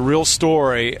going to get the real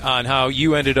story on how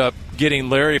you ended up getting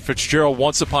Larry Fitzgerald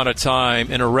once upon a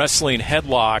time in a wrestling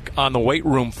headlock on the weight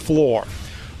room floor.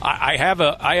 I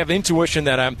have intuition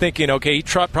that I'm thinking, okay, he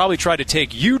probably tried to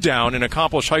take you down, an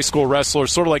accomplished high school wrestler,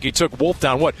 sort of like he took Wolf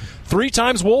down. What, 3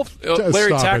 times, Wolf?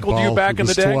 Larry tackled you back in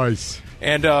the day? Twice.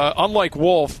 And unlike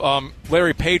Wolf,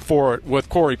 Larry paid for it with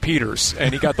Corey Peters,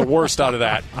 and he got the worst out of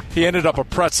that. He ended up a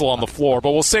pretzel on the floor,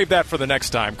 but we'll save that for the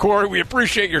next time. Corey, we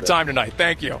appreciate your time tonight.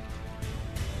 Thank you.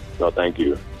 No, thank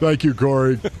you. Thank you,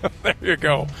 Corey. There you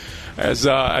go. As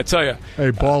I tell you.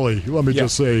 Hey, Paulie, let me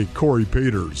just say Corey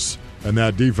Peters and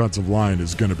that defensive line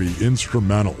is going to be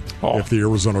instrumental if the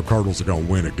Arizona Cardinals are going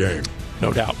to win a game.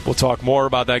 No doubt. We'll talk more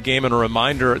about that game. And a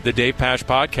reminder, the Dave Pasch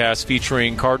podcast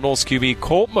featuring Cardinals QB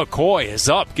Colt McCoy is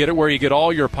up. Get it where you get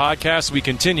all your podcasts. We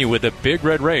continue with the Big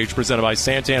Red Rage presented by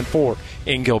Santan Ford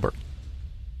in Gilbert.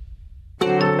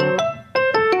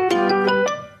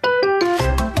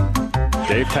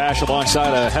 Dave Pasch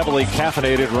alongside a heavily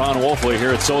caffeinated Ron Wolfley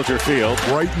here at Soldier Field.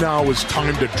 Right now is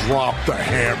time to drop the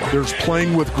hammer. There's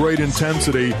playing with great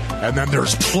intensity, and then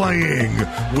there's playing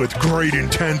with great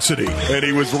intensity. And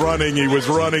he was running,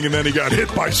 and then he got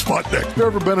hit by Sputnik. You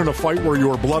ever been in a fight where you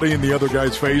were bloody in the other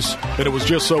guy's face, and it was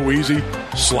just so easy,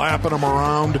 slapping him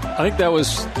around? I think that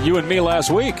was you and me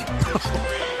last week.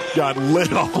 Got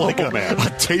lit up like a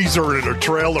taser in a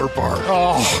trailer park.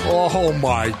 Oh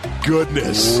my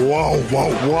goodness. Whoa,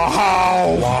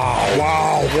 wow.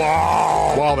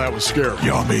 Wow, that was scary.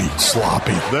 Yummy,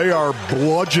 sloppy. They are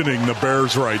bludgeoning the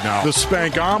Bears right now. The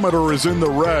spankometer is in the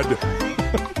red.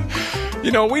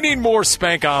 We need more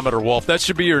spankometer, Wolf. That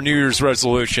should be your New Year's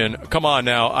resolution. Come on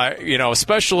now.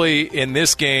 Especially in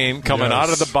this game coming out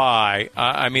of the bye.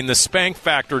 The spank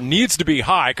factor needs to be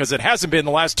high because it hasn't been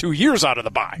the last 2 years out of the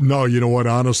bye. No, you know what?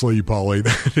 Honestly, Paulie,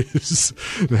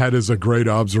 that is a great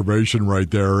observation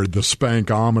right there. The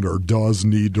spankometer does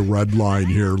need to redline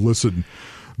here. Listen,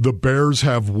 the Bears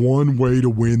have one way to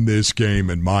win this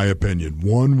game, in my opinion.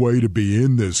 One way to be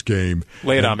in this game.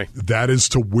 Lay it on me. That is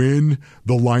to win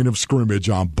the line of scrimmage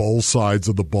on both sides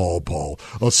of the ball, Paul,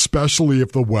 especially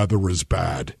if the weather is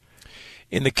bad.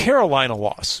 In the Carolina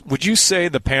loss, would you say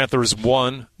the Panthers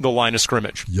won the line of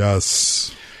scrimmage?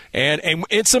 Yes. And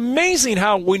it's amazing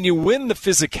how when you win the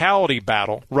physicality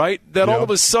battle, right, that all of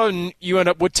a sudden you end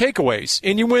up with takeaways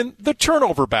and you win the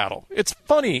turnover battle. It's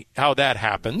funny how that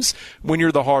happens when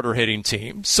you're the harder-hitting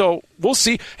team. So we'll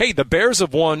see. Hey, the Bears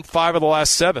have won 5 of the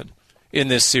last 7 in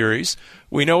this series.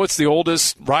 We know it's the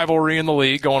oldest rivalry in the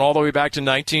league, going all the way back to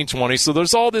 1920. So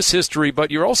there's all this history,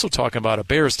 but you're also talking about a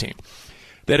Bears team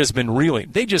that has been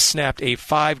reeling. They just snapped a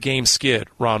 5-game skid,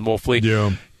 Ron Wolfley.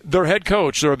 Yeah. Their head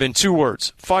coach, there have been 2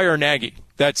 words, fire Nagy.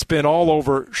 That's been all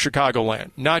over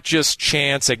Chicagoland. Not just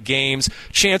chants at games,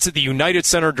 chants at the United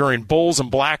Center during Bulls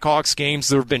and Blackhawks games.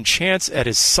 There have been chants at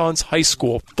his son's high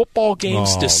school football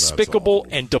games, despicable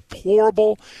and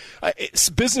deplorable.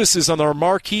 Businesses on their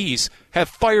marquees have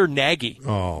fire Nagy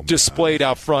displayed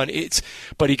out front.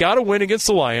 But he got a win against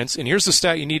the Lions, and here's the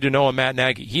stat you need to know on Matt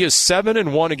Nagy. He is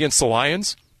 7-1 against the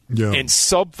Lions. Yeah. And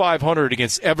sub 500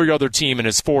 against every other team in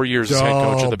his 4 years as head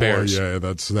coach of the Bears. Yeah,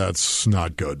 that's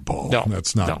not good, Paul. No,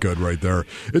 that's not good right there.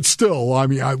 It's still,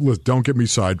 don't get me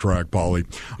sidetracked, Paulie.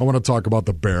 I want to talk about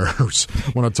the Bears.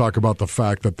 I want to talk about the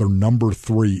fact that they're number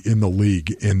 3 in the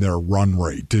league in their run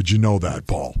rate. Did you know that,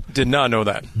 Paul? Did not know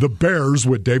that. The Bears,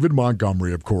 with David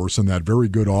Montgomery, of course, and that very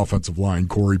good offensive line,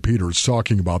 Corey Peters,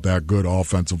 talking about that good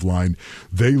offensive line,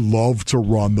 they love to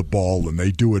run the ball, and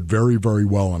they do it very, very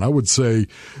well. And I would say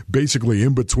basically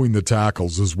in between the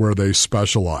tackles is where they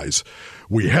specialize.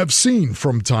 We have seen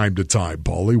from time to time,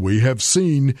 Paulie, we have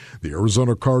seen the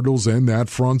Arizona Cardinals and that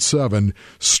front 7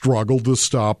 struggle to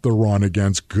stop the run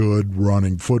against good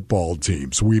running football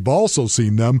teams. We've also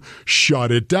seen them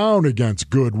shut it down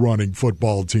against good running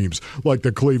football teams like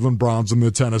the Cleveland Browns and the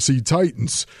Tennessee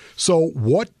Titans. So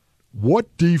what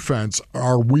defense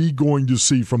are we going to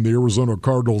see from the Arizona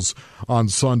Cardinals on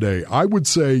Sunday? I would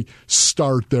say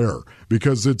start there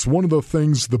because it's one of the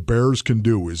things the Bears can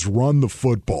do is run the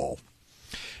football.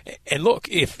 And look,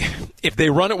 if they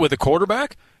run it with a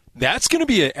quarterback, that's going to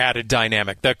be an added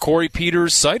dynamic that Corey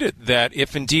Peters cited, that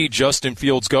if indeed Justin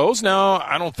Fields goes. Now,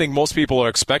 I don't think most people are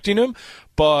expecting him,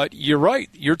 But you're right.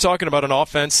 You're talking about an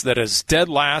offense that is dead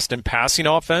last in passing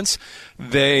offense.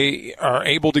 They are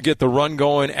able to get the run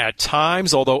going at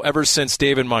times, although ever since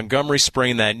David Montgomery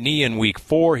sprained that knee in Week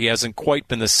 4, he hasn't quite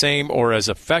been the same or as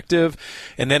effective.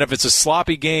 And then if it's a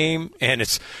sloppy game and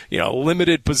it's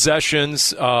limited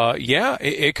possessions,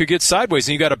 it could get sideways.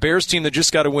 And you got a Bears team that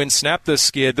just got to win, snap this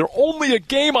skid. They're only a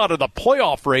game out of the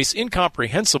playoff race,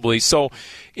 incomprehensibly. So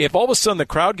if all of a sudden the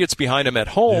crowd gets behind them at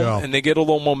home and they get a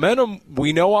little momentum,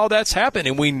 we know how that's happened,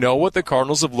 and we know what the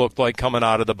Cardinals have looked like coming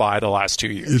out of the bye the last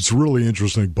 2 years. It's really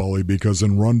interesting, Bully, because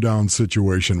in rundown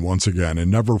situation, once again, and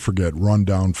never forget,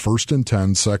 rundown 1st and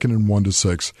 10, 2nd and 1 to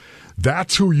 6,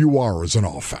 that's who you are as an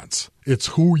offense. It's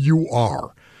who you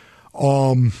are.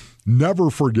 Never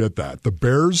forget that. The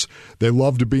Bears, they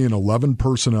love to be in 11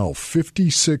 personnel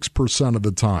 56% of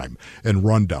the time in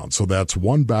rundown. So that's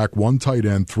 1 back, 1 tight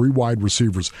end, 3 wide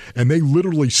receivers, and they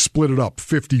literally split it up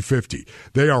 50-50.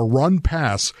 They are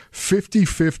run-pass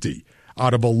 50-50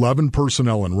 out of 11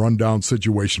 personnel in rundown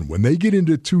situation. When they get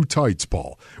into 2 tights,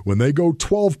 Paul, when they go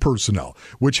 12 personnel,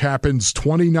 which happens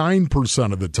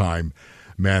 29% of the time,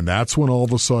 man, that's when all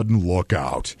of a sudden, look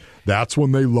out. That's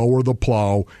when they lower the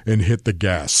plow and hit the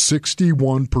gas.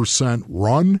 61%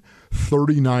 run,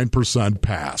 39%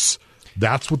 pass.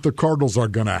 That's what the Cardinals are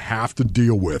going to have to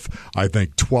deal with. I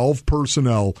think 12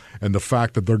 personnel and the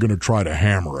fact that they're going to try to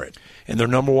hammer it. And their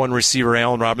number one receiver,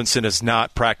 Allen Robinson, has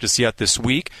not practiced yet this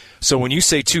week. So when you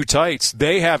say 2 tights,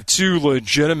 they have 2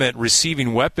 legitimate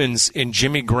receiving weapons in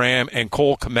Jimmy Graham and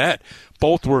Cole Kmet.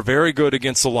 Both were very good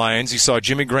against the Lions. You saw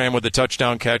Jimmy Graham with a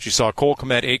touchdown catch. You saw Cole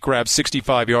Kmet, 8 grabs,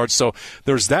 65 yards. So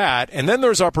there's that. And then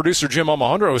there's our producer, Jim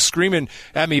Alejandro, screaming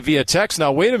at me via text.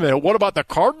 Now, wait a minute. What about the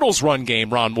Cardinals' run game,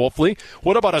 Ron Wolfley?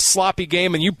 What about a sloppy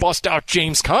game and you bust out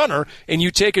James Conner and you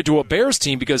take it to a Bears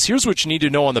team? Because here's what you need to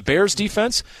know on the Bears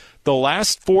defense. The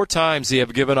last 4 times they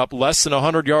have given up less than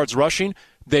 100 yards rushing,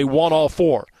 they won all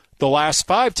 4. The last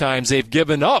 5 times they've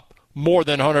given up more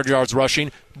than 100 yards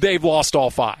rushing, they've lost all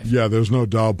 5. Yeah, there's no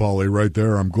doubt, Paulie, right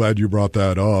there. I'm glad you brought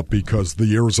that up because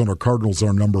the Arizona Cardinals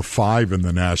are number 5 in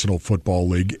the National Football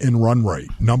League in run rate.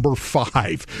 Number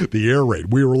 5, the air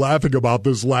raid. We were laughing about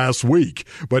this last week,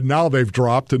 but now they've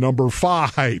dropped to number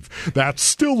 5. That's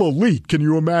still elite. Can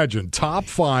you imagine? Top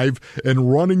 5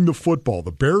 and running the football.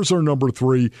 The Bears are number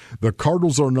 3. The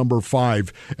Cardinals are number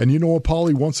 5. And you know what,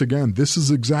 Paulie, once again, this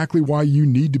is exactly why you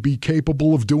need to be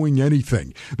capable of doing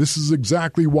anything. This is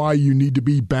exactly why you need to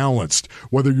be balanced.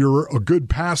 Whether you're a good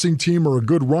passing team or a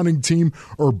good running team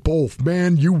or both,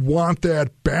 man, you want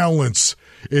that balance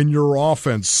in your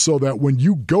offense so that when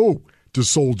you go to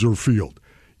Soldier Field,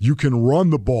 you can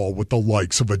run the ball with the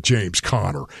likes of a James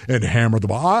Conner and hammer the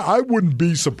ball. I wouldn't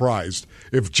be surprised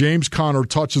if James Conner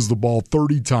touches the ball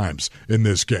 30 times in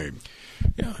this game.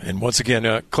 Yeah, and once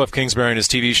again, Cliff Kingsbury in his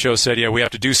TV show said, we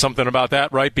have to do something about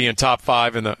that, right? Being top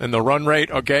 5 in the run rate.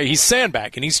 Okay, he's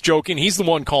sandbagging. He's joking. He's the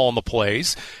one calling the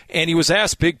plays. And he was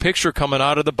asked, big picture coming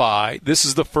out of the bye, this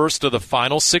is the first of the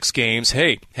final 6 games.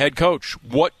 Hey, head coach,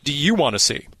 what do you want to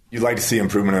see? You'd like to see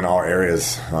improvement in all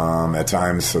areas. At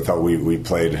times, I thought we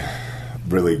played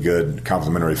really good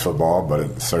complementary football, but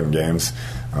at certain games,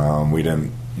 we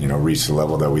didn't reach the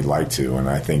level that we'd like to. And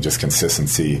I think just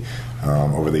consistency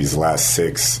over these last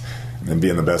 6 and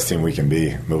being the best team we can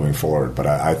be moving forward. But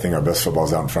I think our best football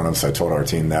is out in front of us. I told our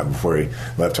team that before we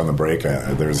left on the break.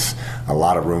 There's a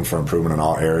lot of room for improvement in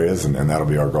all areas, and that'll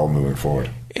be our goal moving forward.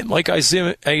 And like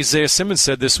Isaiah Simmons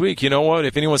said this week, you know what?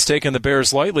 If anyone's taking the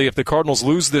Bears lightly, if the Cardinals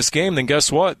lose this game, then guess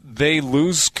what? They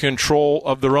lose control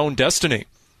of their own destiny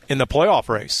in the playoff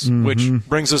race, which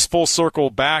brings us full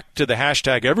circle back to the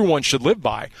hashtag everyone should live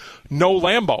by, no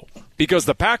Lambeau. Because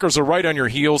the Packers are right on your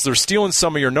heels. They're stealing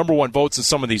some of your number 1 votes in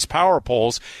some of these power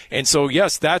polls. And so,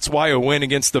 yes, that's why a win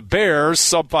against the Bears,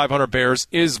 sub-500 Bears,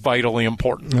 is vitally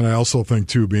important. And I also think,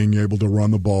 too, being able to run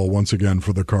the ball once again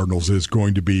for the Cardinals is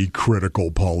going to be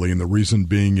critical, Paulie. And the reason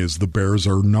being is the Bears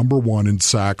are number 1 in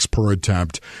sacks per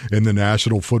attempt in the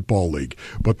National Football League.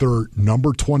 But they're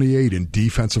number 28 in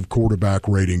defensive quarterback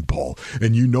rating, Paul.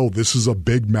 And you know this is a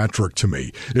big metric to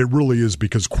me. It really is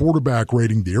because quarterback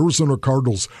rating, the Arizona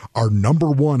Cardinals are number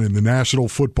 1 in the National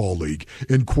Football League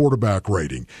in quarterback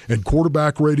rating. And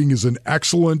quarterback rating is an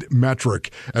excellent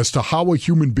metric as to how a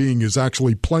human being is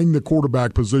actually playing the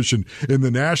quarterback position in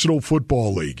the National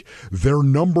Football League. They're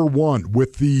number 1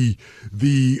 with the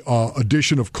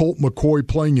addition of Colt McCoy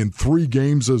playing in 3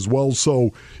 games as well.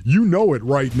 So you know it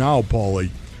right now, Paulie.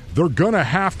 They're going to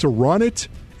have to run it,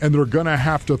 and they're going to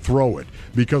have to throw it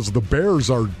because the Bears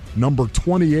are number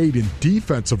 28 in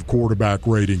defensive quarterback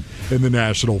rating in the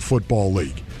National Football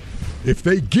League. If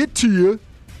they get to you,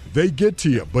 they get to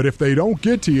you. But if they don't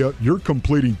get to you, you're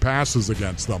completing passes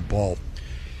against them, Paul.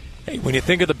 Hey, when you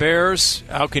think of the Bears,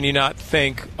 how can you not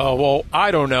think, well,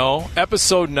 I don't know,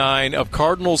 Episode 9 of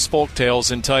Cardinals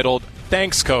Folktales entitled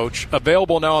Thanks, Coach,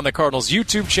 available now on the Cardinals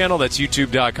YouTube channel. That's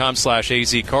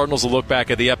youtube.com/AZ Cardinals. A look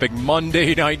back at the epic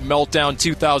Monday Night Meltdown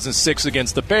 2006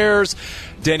 against the Bears.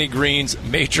 Denny Green's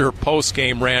major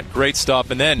post-game rant. Great stuff.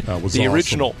 And then the awesome.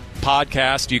 Original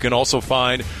podcast you can also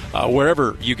find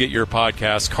wherever you get your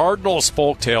podcasts. Cardinals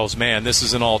Folktales, man, this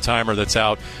is an all-timer that's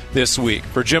out this week.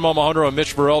 For Jim Omohundro and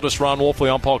Mitch Vareldis, Ron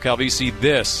Wolfley, I'm Paul Calvisi.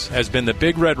 This has been the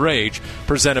Big Red Rage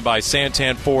presented by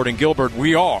Santan Ford and Gilbert.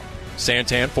 We are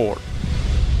Santan Ford.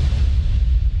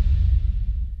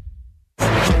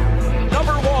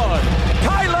 Number 1,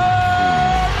 Kyler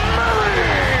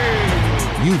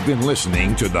Murray. You've been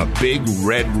listening to the Big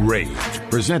Red Rage,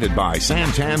 presented by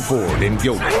Santan Ford in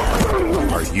Gilbert.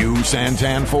 Are you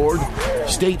Santan Ford?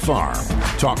 State Farm.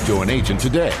 Talk to an agent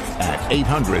today at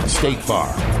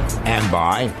 800-STATE-FARM. And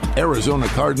by Arizona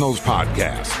Cardinals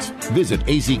Podcasts. Visit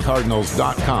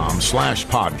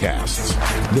azcardinals.com/podcasts.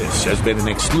 This has been an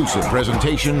exclusive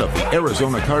presentation of the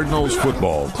Arizona Cardinals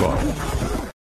Football Club.